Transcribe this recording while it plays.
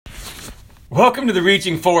Welcome to the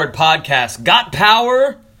Reaching Forward podcast. Got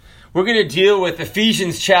power? We're going to deal with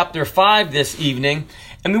Ephesians chapter 5 this evening,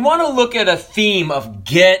 and we want to look at a theme of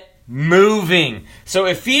get moving. So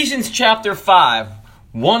Ephesians chapter 5,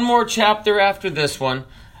 one more chapter after this one.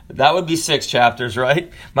 That would be 6 chapters,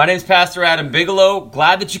 right? My name is Pastor Adam Bigelow.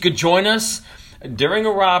 Glad that you could join us. During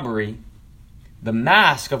a robbery, the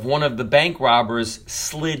mask of one of the bank robbers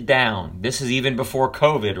slid down. This is even before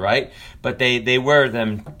COVID, right? But they wear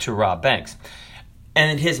them to rob banks.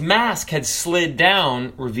 And his mask had slid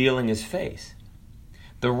down, revealing his face.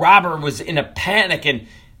 The robber was in a panic and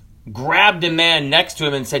grabbed a man next to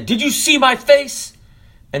him and said, "Did you see my face?"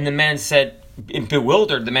 And the man said,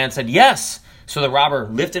 bewildered, the man said, "Yes." So the robber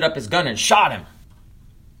lifted up his gun and shot him.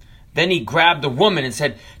 Then he grabbed the woman and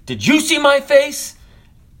said, "Did you see my face?"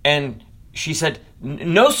 And she said,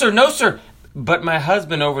 no, sir. But my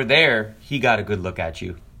husband over there, he got a good look at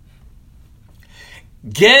you."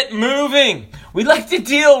 Get moving. We like to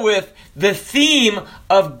deal with the theme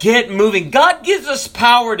of get moving. God gives us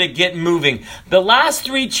power to get moving. The last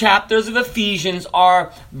 3 chapters of Ephesians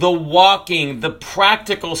are the walking, the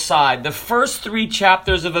practical side. The first 3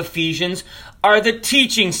 chapters of Ephesians are the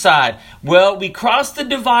teaching side. Well, we crossed the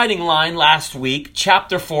dividing line last week,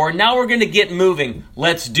 chapter 4. Now we're going to get moving.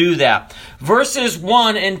 Let's do that. Verses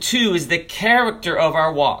 1 and 2 is the character of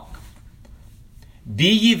our walk. "Be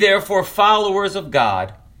ye therefore followers of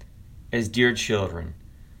God as dear children,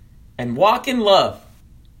 and walk in love,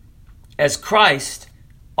 as Christ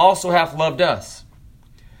also hath loved us,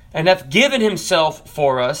 and hath given himself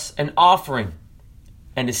for us an offering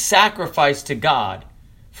and a sacrifice to God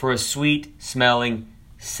for a sweet-smelling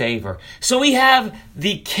savor." So we have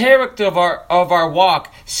the character of our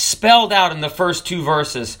walk spelled out in the first 2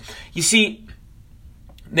 verses. You see,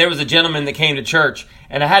 there was a gentleman that came to church,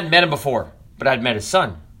 and I hadn't met him before, but I'd met his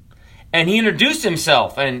son. And he introduced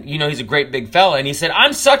himself, and he's a great big fella, and he said,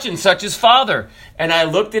 "I'm such and such's father." And I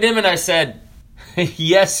looked at him and I said,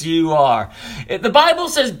 "Yes, you are." The Bible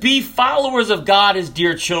says, "Be followers of God as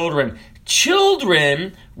dear children."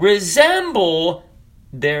 Children resemble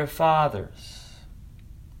their fathers.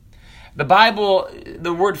 The Bible,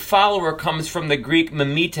 the word follower comes from the Greek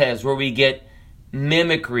mimetes, where we get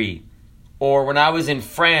mimicry. Or when I was in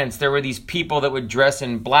France, there were these people that would dress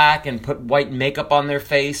in black and put white makeup on their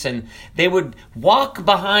face, and they would walk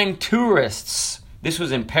behind tourists. This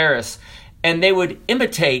was in Paris. And they would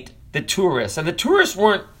imitate the tourists. And the tourists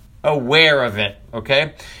weren't aware of it,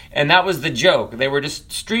 okay? And that was the joke. They were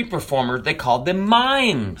just street performers. They called them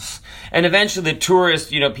mimes. And eventually the tourists,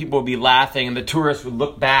 people would be laughing, and the tourists would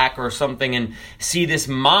look back or something and see this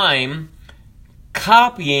mime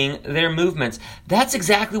copying their movements. That's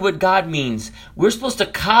exactly what God means. We're supposed to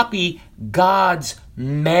copy God's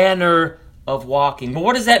manner of walking. But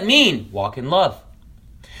what does that mean? Walk in love.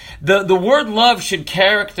 The word love should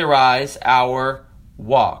characterize our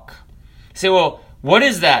walk. You say, well, what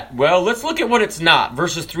is that? Well, let's look at what it's not.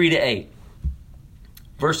 Verses 3 to 8.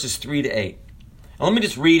 Verses 3 to 8. Now, let me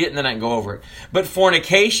just read it and then I can go over it. "But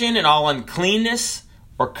fornication and all uncleanness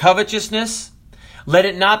or covetousness, let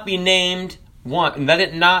it not be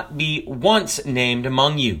once named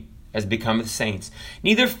among you, as becometh saints.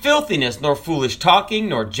 Neither filthiness, nor foolish talking,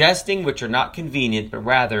 nor jesting, which are not convenient, but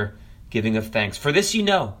rather giving of thanks. For this ye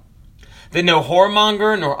know, that no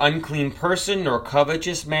whoremonger, nor unclean person, nor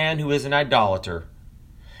covetous man who is an idolater,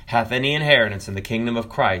 hath any inheritance in the kingdom of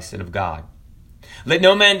Christ and of God. Let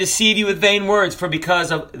no man deceive you with vain words, for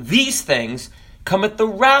because of these things cometh the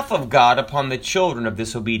wrath of God upon the children of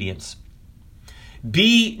disobedience.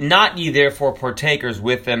 Be not ye therefore partakers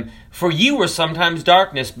with them, for ye were sometimes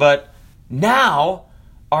darkness, but now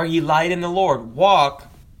are ye light in the Lord. Walk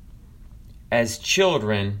as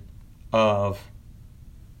children of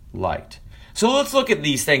light." So let's look at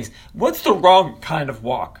these things. What's the wrong kind of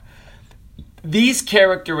walk? These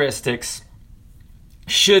characteristics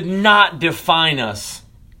should not define us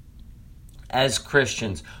as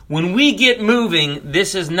Christians. When we get moving,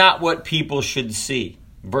 this is not what people should see.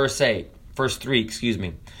 Verse 3.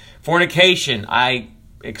 Fornication, I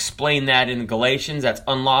explained that in Galatians. That's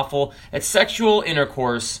unlawful. It's sexual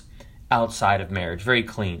intercourse outside of marriage. Very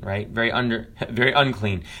clean, right? Very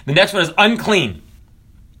unclean. The next one is unclean.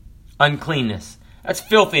 Uncleanness. That's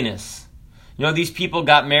filthiness. These people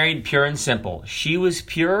got married pure and simple. She was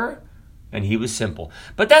pure and he was simple.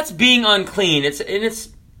 But that's being unclean. There's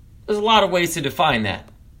a lot of ways to define that.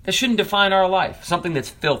 That shouldn't define our life. Something that's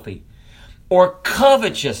filthy. Or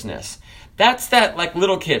covetousness. That's that like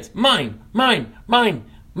little kids. Mine. Well,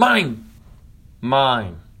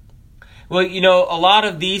 a lot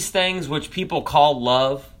of these things which people call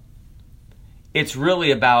love, it's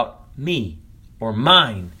really about me or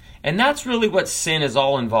mine. And that's really what sin is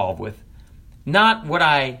all involved with. Not what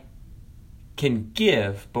I can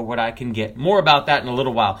give, but what I can get. More about that in a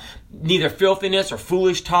little while. Neither filthiness or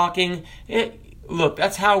foolish talking. Look,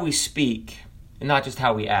 that's how we speak and not just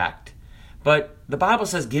how we act. But the Bible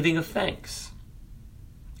says giving of thanks.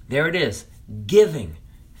 There it is. Giving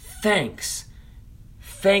thanks.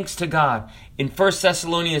 Thanks to God. In 1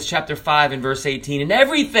 Thessalonians chapter 5 and verse 18, in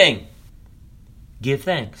everything, give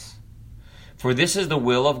thanks. For this is the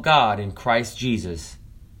will of God in Christ Jesus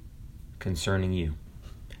concerning you.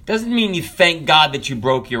 Doesn't mean you thank God that you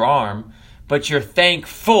broke your arm, but you're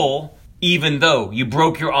thankful even though you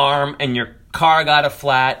broke your arm and your car got a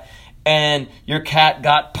flat and your cat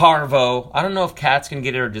got parvo. I don't know if cats can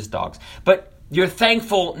get it or just dogs. But you're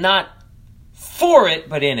thankful not for it,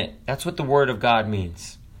 but in it. That's what the Word of God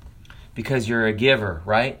means. Because you're a giver,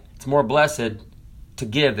 right? It's more blessed to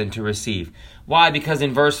give than to receive. Why? Because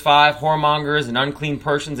in verse 5, whoremongers and unclean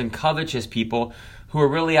persons and covetous people who are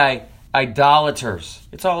really idolaters.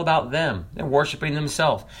 It's all about them. They're worshiping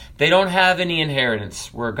themselves. They don't have any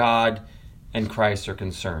inheritance where God and Christ are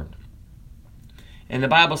concerned. And the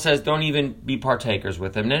Bible says don't even be partakers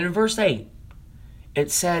with them. And then in verse 8,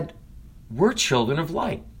 it said, we're children of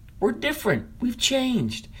light. We're different. We've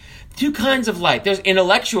changed. Two kinds of light. There's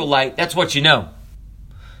intellectual light. That's what you know.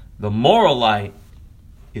 The moral light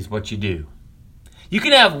is what you do. You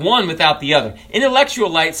can have one without the other. Intellectual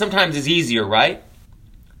light sometimes is easier, right?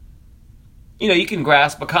 You can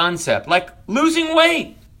grasp a concept like losing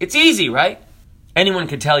weight. It's easy, right? Anyone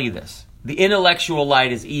can tell you this. The intellectual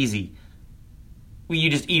light is easy. Well, you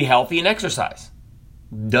just eat healthy and exercise.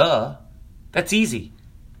 Duh. That's easy.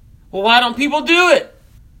 Well, why don't people do it?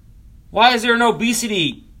 Why is there an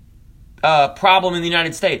obesity problem in the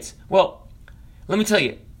United States? Well, let me tell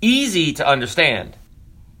you, easy to understand.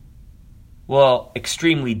 Well,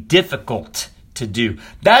 extremely difficult to do.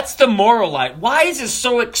 That's the moral light. Why is it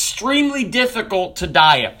so extremely difficult to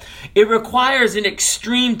diet? It requires an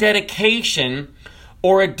extreme dedication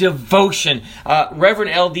or a devotion.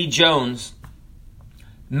 Reverend L.D. Jones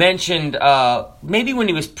mentioned, maybe when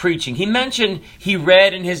he was preaching, he mentioned he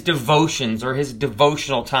read in his devotions or his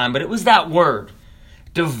devotional time, but it was that word,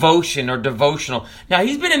 devotion or devotional. Now,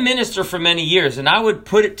 he's been a minister for many years, and I would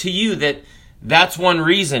put it to you that that's one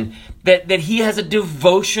reason, that he has a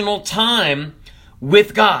devotional time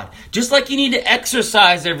with God. Just like you need to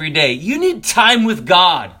exercise every day, you need time with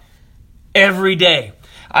God every day.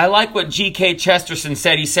 I like what G.K. Chesterton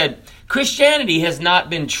said. He said, Christianity has not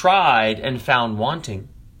been tried and found wanting.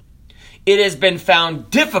 It has been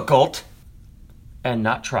found difficult and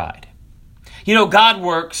not tried. God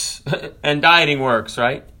works and dieting works,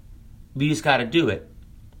 right? But you just got to do it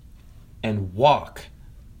and walk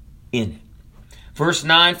in it. Verse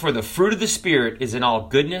 9, for the fruit of the Spirit is in all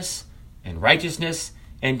goodness and righteousness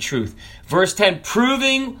and truth. Verse 10,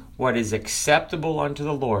 proving what is acceptable unto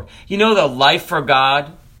the Lord. The life for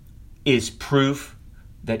God is proof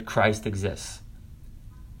that Christ exists.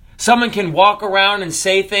 Someone can walk around and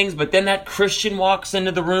say things, but then that Christian walks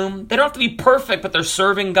into the room. They don't have to be perfect, but they're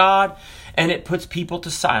serving God, and it puts people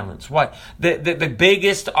to silence. What? The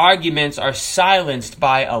biggest arguments are silenced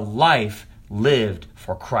by a life lived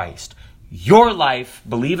for Christ. Your life,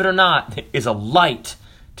 believe it or not, is a light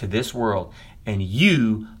to this world, and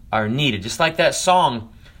you are needed. Just like that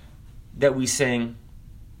song that we sing,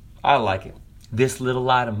 I like it. This little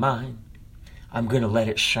light of mine, I'm going to let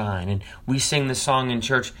it shine. And we sing the song in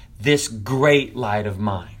church, this great light of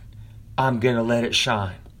mine, I'm going to let it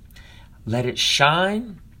shine. Let it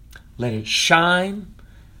shine, let it shine,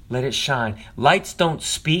 let it shine. Lights don't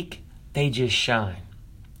speak, they just shine.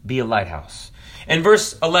 Be a lighthouse. And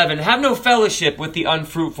verse 11, have no fellowship with the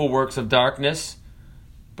unfruitful works of darkness,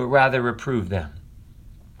 but rather reprove them.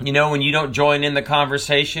 When you don't join in the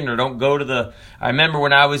conversation or don't go to I remember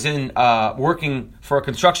when I was in working for a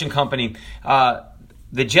construction company,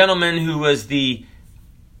 the gentleman who was the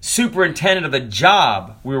superintendent of the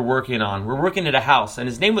job we were working on, we're working at a house, and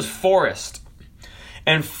his name was Forrest.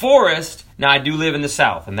 And Forrest, now I do live in the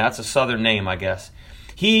South, and that's a Southern name, I guess.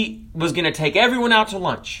 He was going to take everyone out to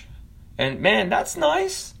lunch. And man, that's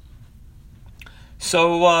nice.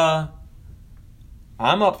 So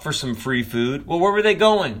I'm up for some free food. Well, where were they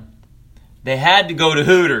going? They had to go to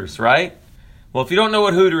Hooters, right? Well, if you don't know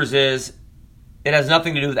what Hooters is, it has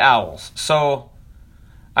nothing to do with owls. So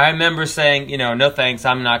I remember saying, no thanks,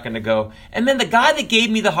 I'm not going to go. And then the guy that gave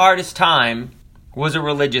me the hardest time was a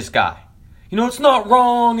religious guy. It's not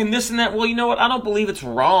wrong and this and that. Well, you know what? I don't believe it's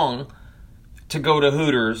wrong to go to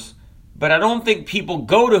Hooters. But I don't think people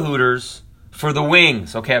go to Hooters for the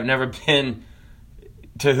wings. Okay, I've never been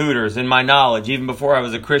to Hooters in my knowledge, even before I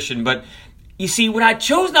was a Christian. But, you see, when I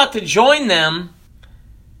chose not to join them,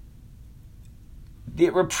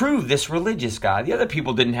 it reproved this religious guy. The other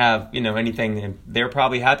people didn't have, anything, and they're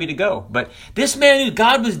probably happy to go. But this man who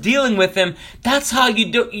God was dealing with him, that's how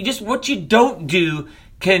you do. What you don't do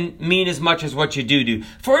can mean as much as what you do.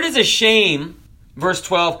 For it is a shame, verse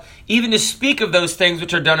 12, even to speak of those things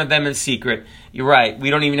which are done of them in secret. You're right.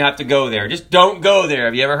 We don't even have to go there. Just don't go there.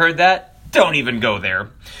 Have you ever heard that? Don't even go there.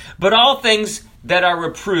 But all things that are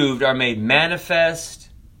reproved are made manifest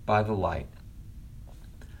by the light.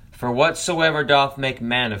 For whatsoever doth make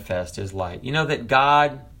manifest is light. You know that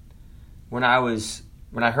God, when I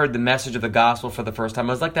heard the message of the gospel for the first time,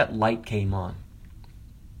 it was like that light came on.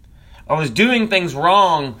 I was doing things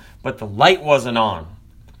wrong, but the light wasn't on.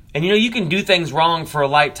 And you can do things wrong for a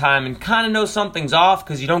light time and kind of know something's off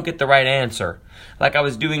because you don't get the right answer. Like I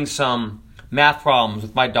was doing some math problems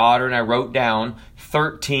with my daughter and I wrote down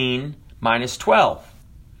 13 minus 12.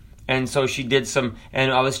 And so she did some,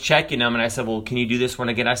 and I was checking them, and I said, well, can you do this one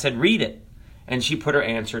again? I said, read it. And she put her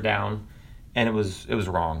answer down, and it was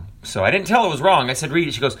wrong. So I didn't tell her it was wrong. I said, read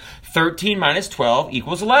it. She goes, 13 minus 12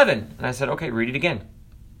 equals 11. And I said, okay, read it again.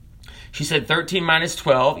 She said, 13 minus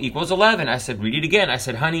 12 equals 11. I said, read it again. I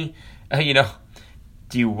said, honey,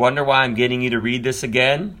 do you wonder why I'm getting you to read this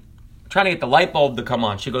again? I'm trying to get the light bulb to come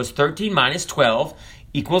on. She goes, 13 minus 12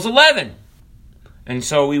 equals 11. And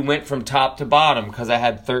so we went from top to bottom because I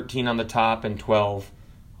had 13 on the top and 12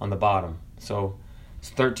 on the bottom. So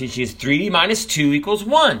it's 13. She's 3 minus 2 equals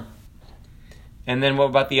 1. And then what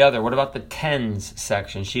about the other? What about the tens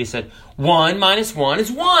section? She said, 1 minus 1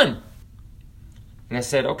 is 1. And I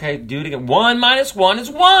said, okay, do it again. 1 minus 1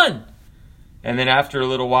 is 1. And then after a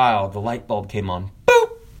little while, the light bulb came on.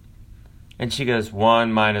 Boop! And she goes,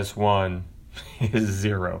 1 minus 1 is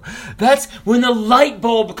 0. That's when the light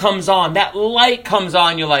bulb comes on. That light comes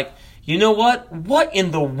on. You're like, you know what? What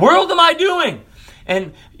in the world am I doing?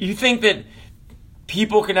 And you think that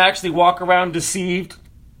people can actually walk around deceived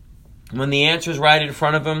when the answer is right in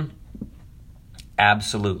front of them?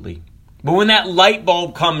 Absolutely. But when that light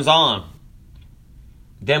bulb comes on,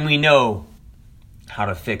 then we know how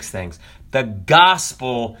to fix things. The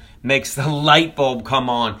gospel makes the light bulb come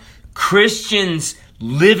on. Christians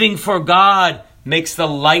living for God makes the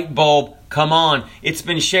light bulb come on. It's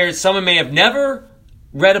been shared. Someone may have never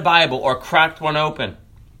read a Bible or cracked one open.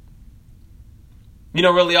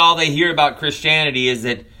 Really all they hear about Christianity is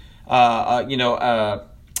that, a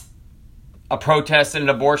protest in an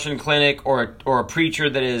abortion clinic or a preacher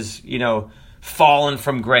that is, fallen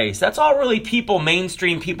from grace. That's all really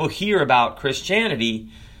mainstream people hear about Christianity,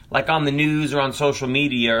 like on the news or on social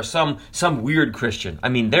media or some weird Christian. I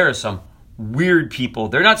mean, there are some weird people.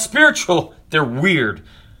 They're not spiritual, they're weird.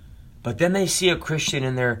 But then they see a Christian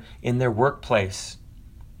in their workplace.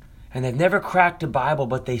 And they've never cracked a Bible,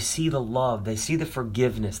 but they see the love, they see the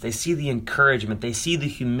forgiveness, they see the encouragement, they see the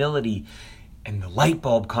humility, and the light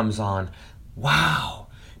bulb comes on. Wow,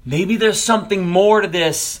 maybe there's something more to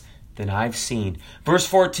this than I've seen. Verse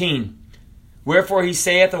 14, wherefore he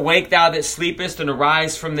saith, awake thou that sleepest, and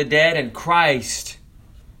arise from the dead, and Christ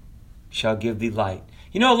shall give thee light.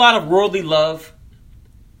 A lot of worldly love,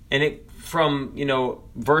 and it from,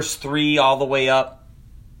 verse 3 all the way up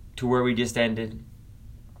to where we just ended.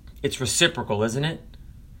 It's reciprocal, isn't it?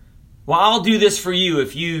 Well, I'll do this for you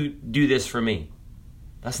if you do this for me.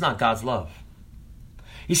 That's not God's love.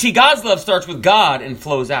 You see, God's love starts with God and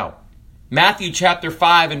flows out. Matthew chapter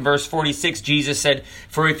 5 and verse 46, Jesus said,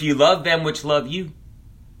 for if you love them which love you,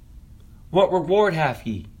 what reward have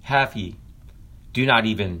ye? Do not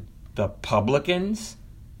even the publicans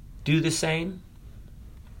do the same?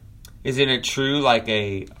 Isn't it true like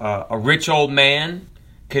a rich old man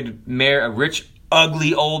could marry, a rich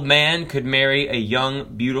ugly old man could marry a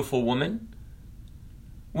young beautiful woman?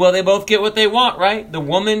 Well, they both get what they want, right? The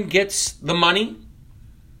woman gets the money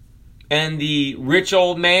and the rich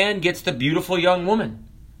old man gets the beautiful young woman.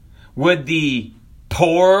 Would the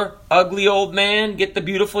poor ugly old man get the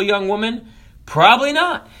beautiful young woman? Probably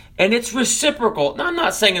not. And it's reciprocal. Now, I'm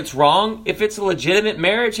not saying it's wrong. If it's a legitimate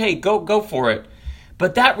marriage, hey, go for it.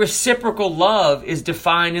 But that reciprocal love is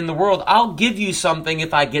defined in the world. I'll give you something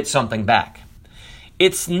if I get something back.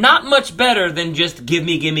 It's not much better than just give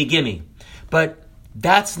me. But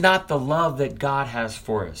that's not the love that God has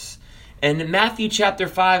for us. And Matthew chapter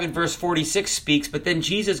 5 and verse 46 speaks, but then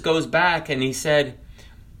Jesus goes back and he said,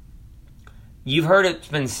 you've heard it's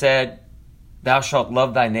been said, thou shalt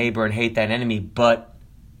love thy neighbor and hate thine enemy, but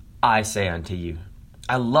I say unto you.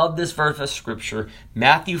 I love this verse of scripture.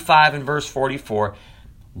 Matthew 5 and verse 44.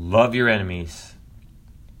 Love your enemies.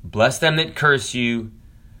 Bless them that curse you.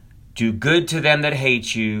 Do good to them that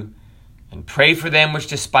hate you. And pray for them which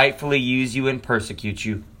despitefully use you and persecute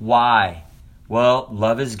you. Why? Well,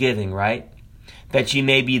 love is giving, right? That ye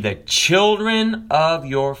may be the children of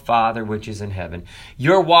your Father which is in heaven.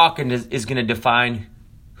 Your walking is going to define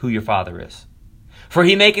who your Father is. For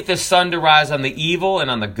he maketh the sun to rise on the evil and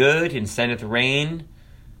on the good, and sendeth rain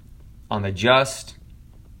on the just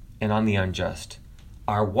and on the unjust.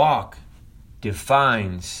 Our walk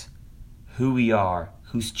defines who we are,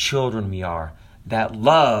 whose children we are. That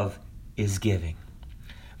love is giving.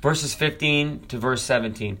 Verses 15 to verse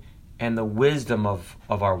 17, and the wisdom of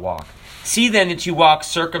our walk. See then that you walk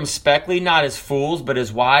circumspectly, not as fools, but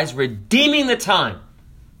as wise, redeeming the time,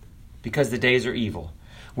 because the days are evil.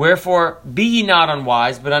 Wherefore, be ye not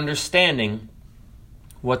unwise, but understanding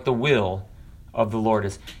what the will of the Lord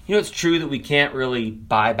is. You know, it's true that we can't really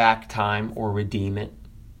buy back time or redeem it.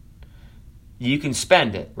 You can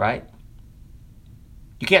spend it, right?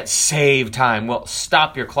 You can't save time. Well,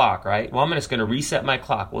 stop your clock, right? Well, I'm just going to reset my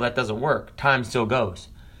clock. Well, that doesn't work. Time still goes.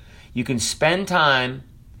 You can spend time,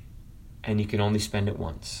 and you can only spend it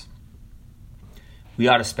once. We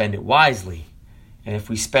ought to spend it wisely. And if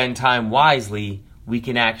we spend time wisely, we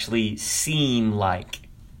can actually seem like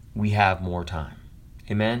we have more time.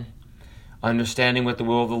 Amen? Understanding what the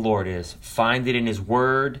will of the Lord is. Find it in His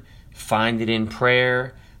Word. Find it in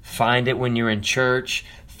prayer. Find it when you're in church.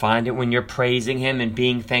 Find it when you're praising Him and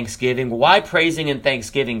being thanksgiving. Why praising and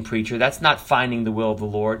thanksgiving, preacher? That's not finding the will of the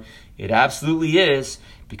Lord. It absolutely is,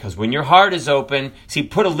 because when your heart is open, see,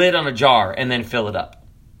 put a lid on a jar and then fill it up.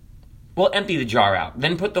 Well, empty the jar out.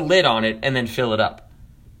 Then put the lid on it and then fill it up.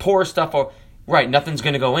 Pour stuff over. Right, nothing's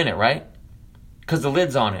going to go in it, right? Because the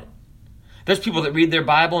lid's on it. There's people that read their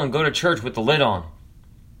Bible and go to church with the lid on.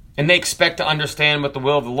 And they expect to understand what the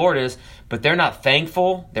will of the Lord is, but they're not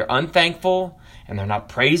thankful, they're unthankful, and they're not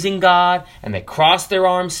praising God, and they cross their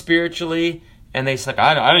arms spiritually, and they say,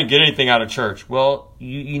 I didn't get anything out of church. Well,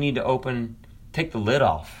 you need to take the lid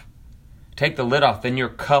off. Take the lid off, then your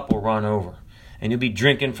cup will run over. And you'll be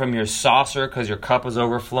drinking from your saucer because your cup is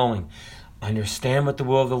overflowing. Understand what the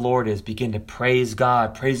will of the Lord is. Begin to praise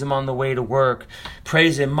God. Praise Him on the way to work.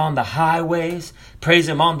 Praise Him on the highways. Praise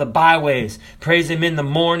Him on the byways. Praise Him in the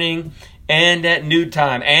morning and at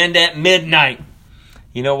noontime and at midnight.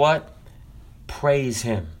 You know what? Praise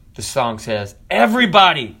Him. The song says,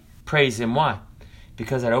 everybody praise Him. Why?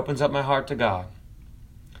 Because that opens up my heart to God.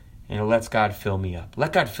 And it lets God fill me up.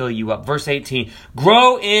 Let God fill you up. Verse 18,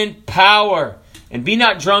 grow in power and be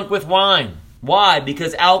not drunk with wine. Why?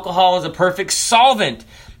 Because alcohol is a perfect solvent.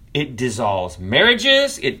 It dissolves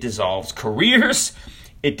marriages. It dissolves careers.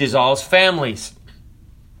 It dissolves families.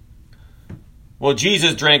 Well,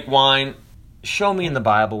 Jesus drank wine. Show me in the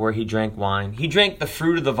Bible where He drank wine. He drank the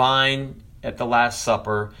fruit of the vine at the Last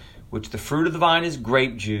Supper, which the fruit of the vine is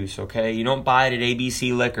grape juice, okay? You don't buy it at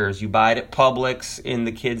ABC Liquors. You buy it at Publix in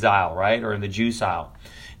the kids aisle, right? Or in the juice aisle.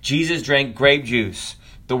 Jesus drank grape juice.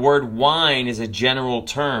 The word wine is a general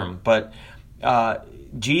term, but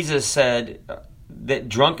Jesus said that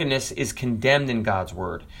drunkenness is condemned in God's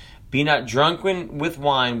word. Be not drunken with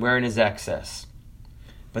wine wherein is excess.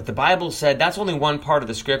 But the Bible said that's only one part of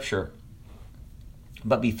the scripture.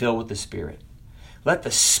 But be filled with the Spirit. Let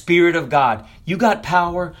the Spirit of God, you got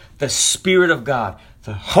power, the Spirit of God,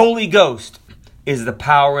 the Holy Ghost is the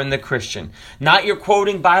power in the Christian. Not your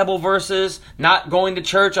quoting Bible verses, not going to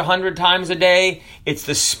church 100 times a day. It's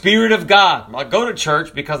the Spirit of God. I go to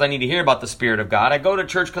church because I need to hear about the Spirit of God. I go to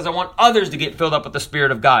church because I want others to get filled up with the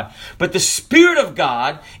Spirit of God. But the Spirit of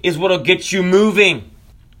God is what will get you moving.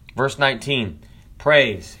 Verse 19,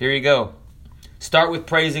 praise. Here you go. Start with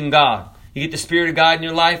praising God. You get the Spirit of God in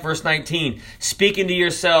your life. Verse 19, speaking to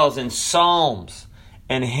yourselves in psalms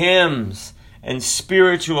and hymns and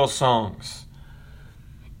spiritual songs.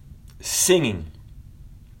 Singing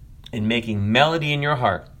and making melody in your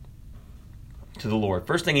heart to the Lord.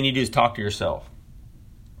 First thing you need to do is talk to yourself.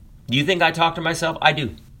 Do you think I talk to myself? I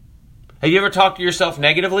do. Have you ever talked to yourself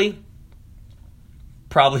negatively?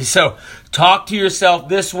 Probably so. Talk to yourself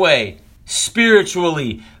this way,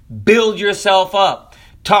 spiritually. Build yourself up.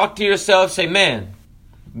 Talk to yourself. Say, man,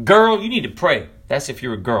 girl, you need to pray. That's if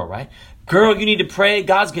you're a girl, right? Girl, you need to pray.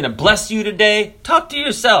 God's going to bless you today. Talk to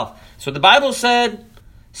yourself. So the Bible said,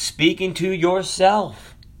 speaking to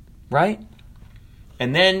yourself, right?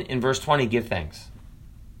 And then in verse 20, give thanks.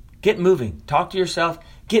 Get moving. Talk to yourself.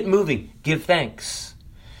 Get moving. Give thanks.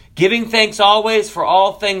 Giving thanks always for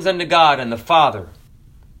all things unto God and the Father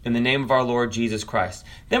in the name of our Lord Jesus Christ.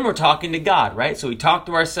 Then we're talking to God, right? So we talk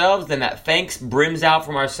to ourselves, then that thanks brims out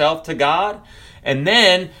from ourselves to God. And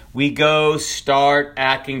then we go start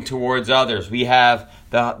acting towards others. We have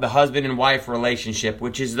the husband and wife relationship,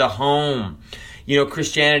 which is the home.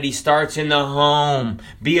 Christianity starts in the home.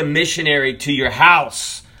 Be a missionary to your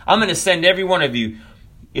house. I'm going to send every one of you.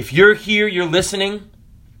 If you're here, you're listening.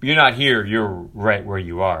 You're not here, you're right where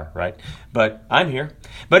you are, right? But I'm here.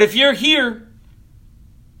 But if you're here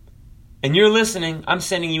and you're listening, I'm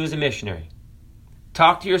sending you as a missionary.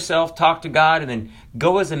 Talk to yourself, talk to God, and then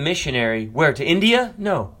go as a missionary. Where? To India?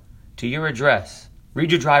 No. To your address.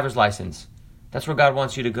 Read your driver's license. That's where God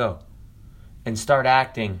wants you to go. And start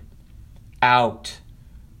acting out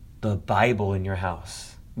the Bible in your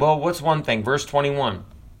house. Well, what's one thing? Verse 21.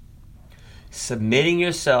 Submitting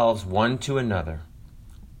yourselves one to another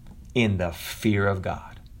in the fear of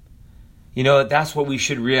God. That's what we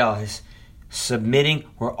should realize. Submitting,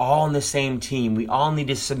 we're all on the same team. We all need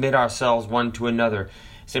to submit ourselves one to another.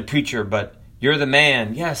 I said, preacher, but you're the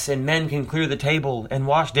man. Yes, and men can clear the table and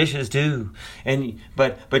wash dishes too.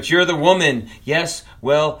 But you're the woman. Yes,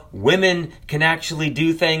 well, women can actually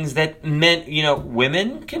do things that men,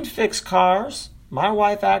 women can fix cars. My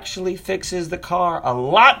wife actually fixes the car a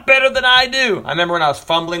lot better than I do. I remember when I was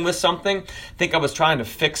fumbling with something. I think I was trying to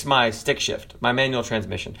fix my stick shift, my manual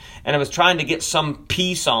transmission. And I was trying to get some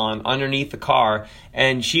piece on underneath the car.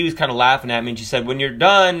 And she was kind of laughing at me. And she said, when you're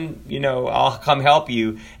done, I'll come help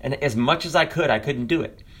you. And as much as I couldn't do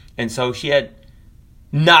it. And so she had,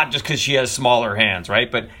 not just because she has smaller hands,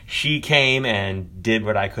 right? But she came and did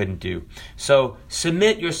what I couldn't do. So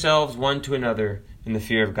submit yourselves one to another in the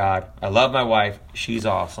fear of God. I love my wife. She's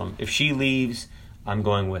awesome. If she leaves, I'm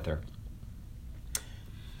going with her.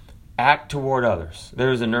 Act toward others.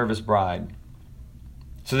 There's a nervous bride.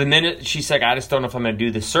 So the minute she said, I just don't know if I'm going to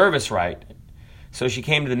do the service right. So she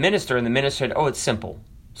came to the minister, and the minister said, it's simple.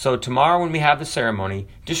 So tomorrow when we have the ceremony,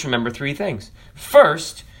 just remember 3 things.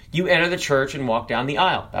 First, you enter the church and walk down the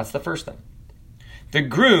aisle. That's the first thing. The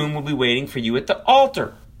groom will be waiting for you at the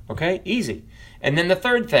altar. Okay? Easy. And then the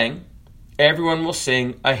third thing, everyone will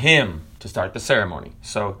sing a hymn to start the ceremony.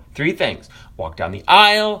 So 3 things. Walk down the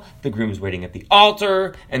aisle, the groom's waiting at the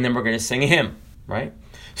altar, and then we're going to sing a hymn, right?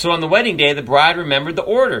 So on the wedding day, the bride remembered the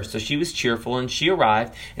order. So she was cheerful, and she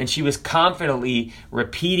arrived, and she was confidently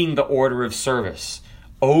repeating the order of service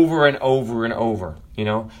over and over and over.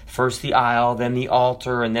 First the aisle, then the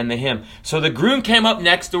altar, and then the hymn. So the groom came up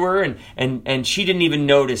next to her, and she didn't even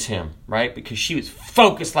notice him, right? Because she was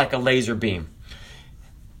focused like a laser beam.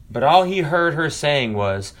 But all he heard her saying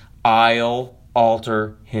was, I'll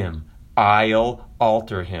alter him. I'll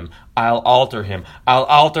alter him. I'll alter him. I'll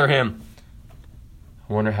alter him.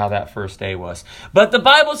 I wonder how that first day was. But the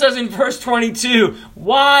Bible says in verse 22,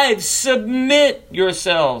 wives, submit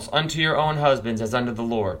yourselves unto your own husbands as unto the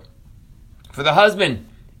Lord. For the husband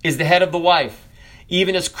is the head of the wife,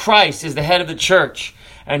 even as Christ is the head of the church,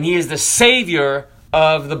 and he is the Savior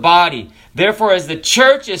of the body. Therefore, as the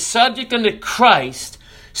church is subject unto Christ,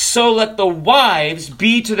 so let the wives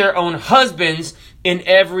be to their own husbands in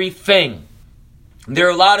everything. There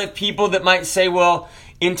are a lot of people that might say, well,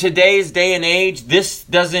 in today's day and age, this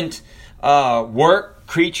doesn't work.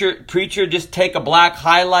 Preacher, just take a black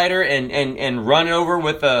highlighter and run it over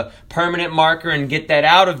with a permanent marker and get that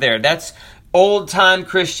out of there. That's old-time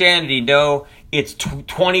Christianity. No, it's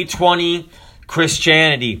 2020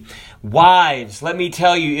 Christianity. Wives, let me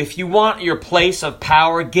tell you, if you want your place of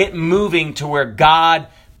power, get moving to where God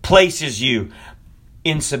places you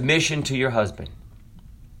in submission to your husband.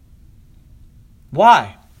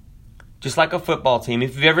 Why? Just like a football team.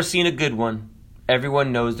 If you've ever seen a good one,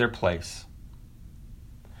 everyone knows their place.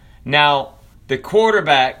 Now, the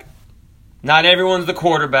quarterback, not everyone's the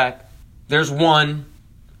quarterback. There's one.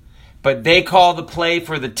 But they call the play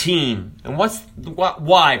for the team. And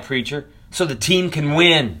why, preacher? So the team can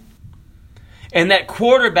win. And that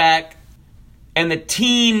quarterback and the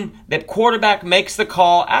team, that quarterback makes the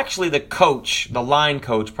call. Actually, the coach, the line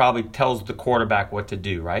coach, probably tells the quarterback what to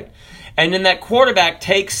do, right? And then that quarterback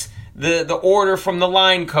takes the order from the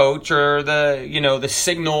line coach or the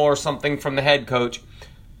signal or something from the head coach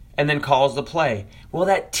and then calls the play. Well,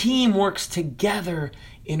 that team works together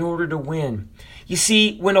in order to win. You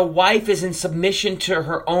see, when a wife is in submission to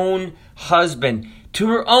her own husband,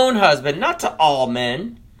 not to all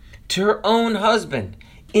men, to her own husband,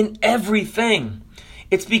 in everything,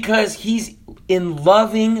 it's because he's in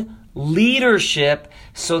loving leadership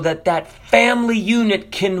so that family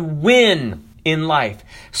unit can win in life,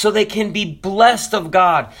 so they can be blessed of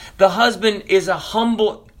God. The husband is a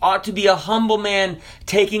humble ought to be a humble man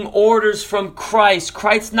taking orders from Christ.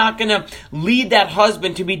 Christ's not going to lead that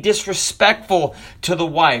husband to be disrespectful to the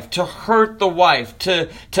wife, to hurt the wife, to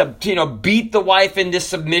beat the wife into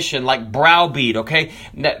submission, like browbeat, okay?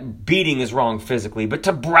 That beating is wrong physically, but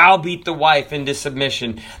to browbeat the wife into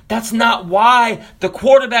submission. That's not why the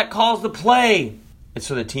quarterback calls the play. It's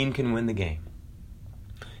so the team can win the game.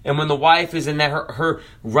 And when the wife is in her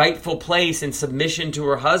rightful place in submission to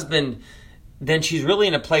her husband, then she's really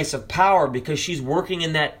in a place of power because she's working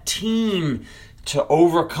in that team to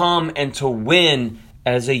overcome and to win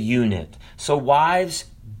as a unit. So wives,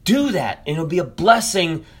 do that. And it'll be a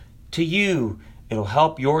blessing to you. It'll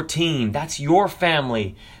help your team. That's your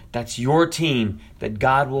family. That's your team that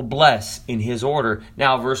God will bless in His order.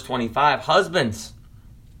 Now, verse 25, husbands,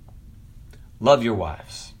 love your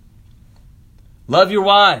wives. Love your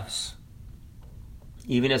wives,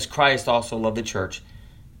 even as Christ also loved the church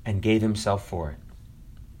and gave Himself for it.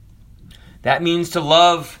 That means to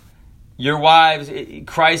love your wives.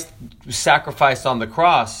 Christ sacrificed on the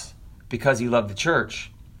cross because He loved the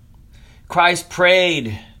church. Christ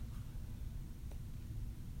prayed.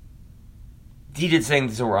 He did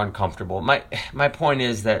things that were uncomfortable. My point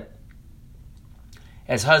is that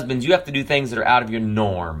as husbands, you have to do things that are out of your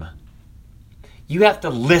norm. You have to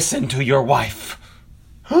listen to your wife.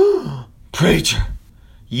 Preacher,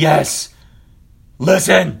 yes,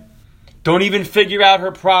 listen. Don't even figure out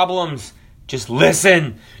her problems. Just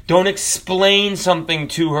listen. Don't explain something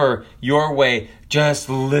to her your way. Just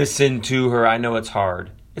listen to her. I know it's hard.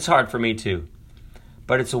 It's hard for me too.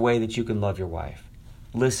 But it's a way that you can love your wife.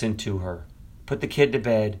 Listen to her. Put the kid to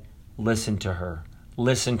bed. Listen to her.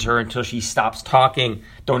 Listen to her until she stops talking.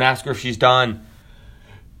 Don't ask her if she's done.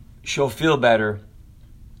 She'll feel better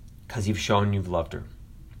because you've shown you've loved her.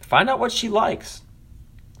 Find out what she likes.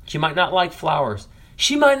 She might not like flowers.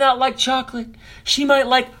 She might not like chocolate. She might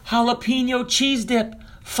like jalapeno cheese dip.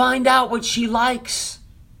 Find out what she likes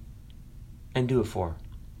and do it for her.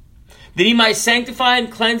 That He might sanctify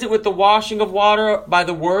and cleanse it with the washing of water by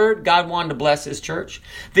the word. God wanted to bless His church.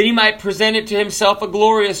 That He might present it to Himself a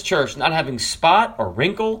glorious church, not having spot or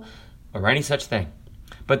wrinkle or any such thing,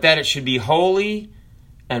 but that it should be holy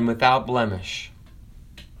and without blemish.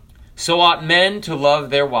 So ought men to love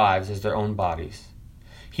their wives as their own bodies.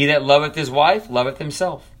 He that loveth his wife loveth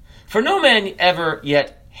himself. For no man ever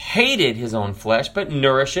yet hated his own flesh, but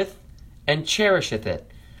nourisheth and cherisheth it,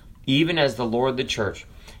 even as the Lord the church.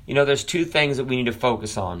 There's two things that we need to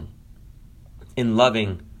focus on in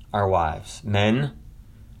loving our wives. Men,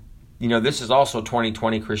 this is also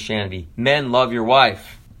 2020 Christianity. Men, love your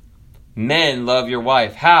wife. Men, love your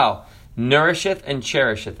wife. How? Nourisheth and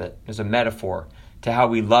cherisheth it. There's a metaphor to how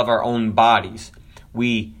we love our own bodies.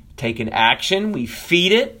 We take an action, we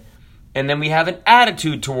feed it, and then we have an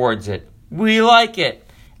attitude towards it. We like it.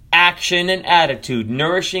 Action and attitude.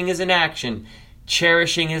 Nourishing is an action.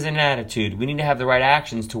 Cherishing is an attitude. We need to have the right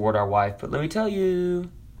actions toward our wife. But let me tell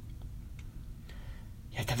you,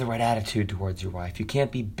 you have to have the right attitude towards your wife. You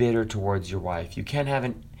can't be bitter towards your wife. You can't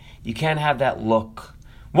have that look.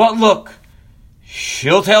 What look?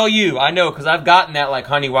 She'll tell you. I know, because I've gotten that, like,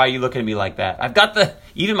 honey, why are you looking at me like that? I've got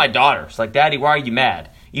even my daughter's like, Daddy, why are you mad?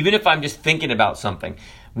 Even if I'm just thinking about something.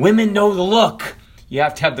 Women know the look. You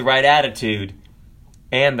have to have the right attitude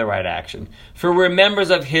and the right action. For we're members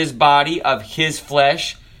of His body, of His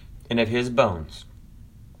flesh, and of His bones.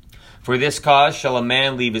 For this cause shall a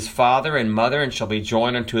man leave his father and mother, and shall be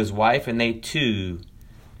joined unto his wife, and they two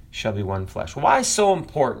shall be one flesh. Why so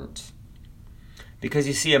important? Because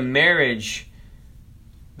you see, a marriage,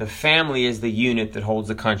 the family is the unit that holds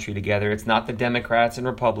the country together. It's not the Democrats and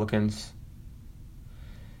Republicans.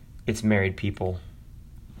 It's married people.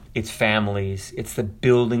 It's families. It's the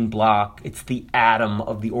building block. It's the atom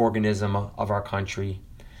of the organism of our country.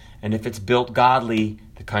 And if it's built godly,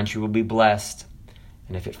 the country will be blessed.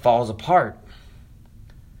 And if it falls apart,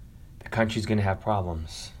 the country's going to have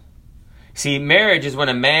problems. See, marriage is when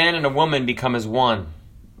a man and a woman become as one.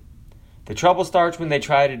 The trouble starts when they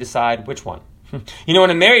try to decide which one. When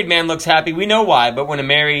a married man looks happy, we know why. But when a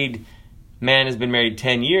married man has been married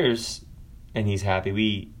 10 years and he's happy,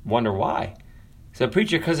 we wonder why. So,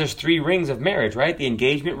 preacher, because there's 3 rings of marriage, right? The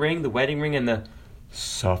engagement ring, the wedding ring, and the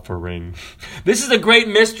suffering. This is a great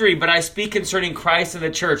mystery, but I speak concerning Christ and the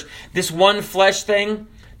church. This one flesh thing,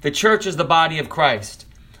 the church is the body of Christ.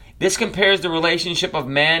 This compares the relationship of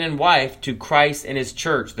man and wife to Christ and His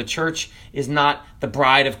church. The church is not the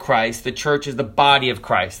bride of Christ. The church is the body of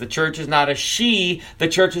Christ. The church is not a she. The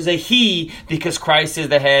church is a he, because Christ is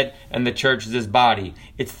the head and the church is His body.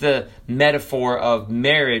 It's the metaphor of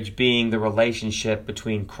marriage being the relationship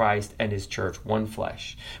between Christ and His church, one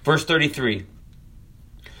flesh. Verse 33.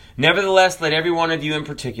 Nevertheless, let every one of you in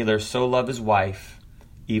particular so love his wife,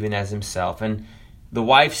 even as himself. And the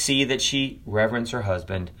wife see that she reverence her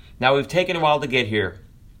husband. Now, we've taken a while to get here.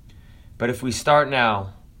 But if we start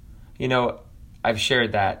now, I've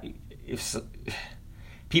shared that. If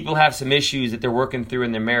people have some issues that they're working through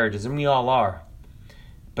in their marriages, and we all are.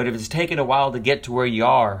 But if it's taken a while to get to where you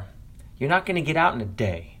are, you're not going to get out in a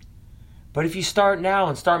day. But if you start now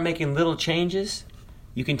and start making little changes,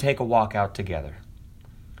 you can take a walk out together.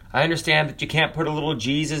 I understand that you can't put a little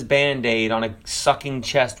Jesus Band-Aid on a sucking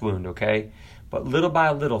chest wound, okay? But little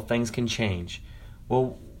by little, things can change.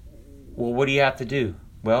 Well, what do you have to do?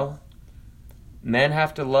 Well, men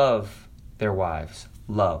have to love their wives.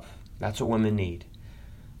 Love. That's what women need.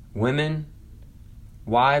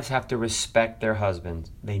 Wives have to respect their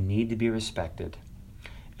husbands. They need to be respected.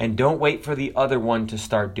 And don't wait for the other one to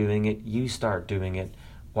start doing it. You start doing it.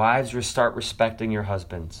 Wives, start respecting your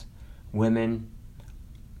husbands.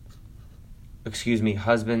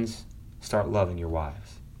 Husbands, start loving your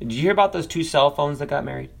wives. Did you hear about those 2 cell phones that got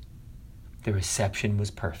married? The reception was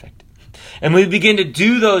perfect. And when we begin to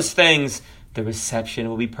do those things, the reception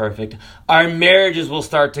will be perfect. Our marriages will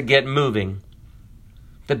start to get moving.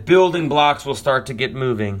 The building blocks will start to get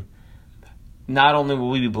moving. Not only will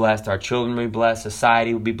we be blessed, our children will be blessed,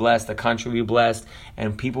 society will be blessed, the country will be blessed,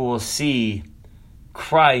 and people will see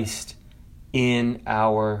Christ in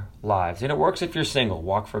our lives. And it works if you're single.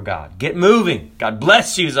 Walk for God. Get moving. God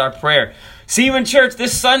bless you is our prayer. See you in church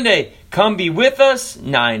this Sunday. Come be with us,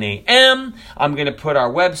 9 a.m. I'm going to put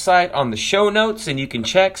our website on the show notes, and you can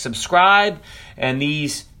subscribe, and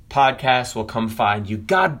these podcasts will come find you.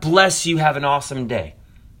 God bless you. Have an awesome day.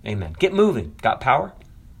 Amen. Get moving. Got power?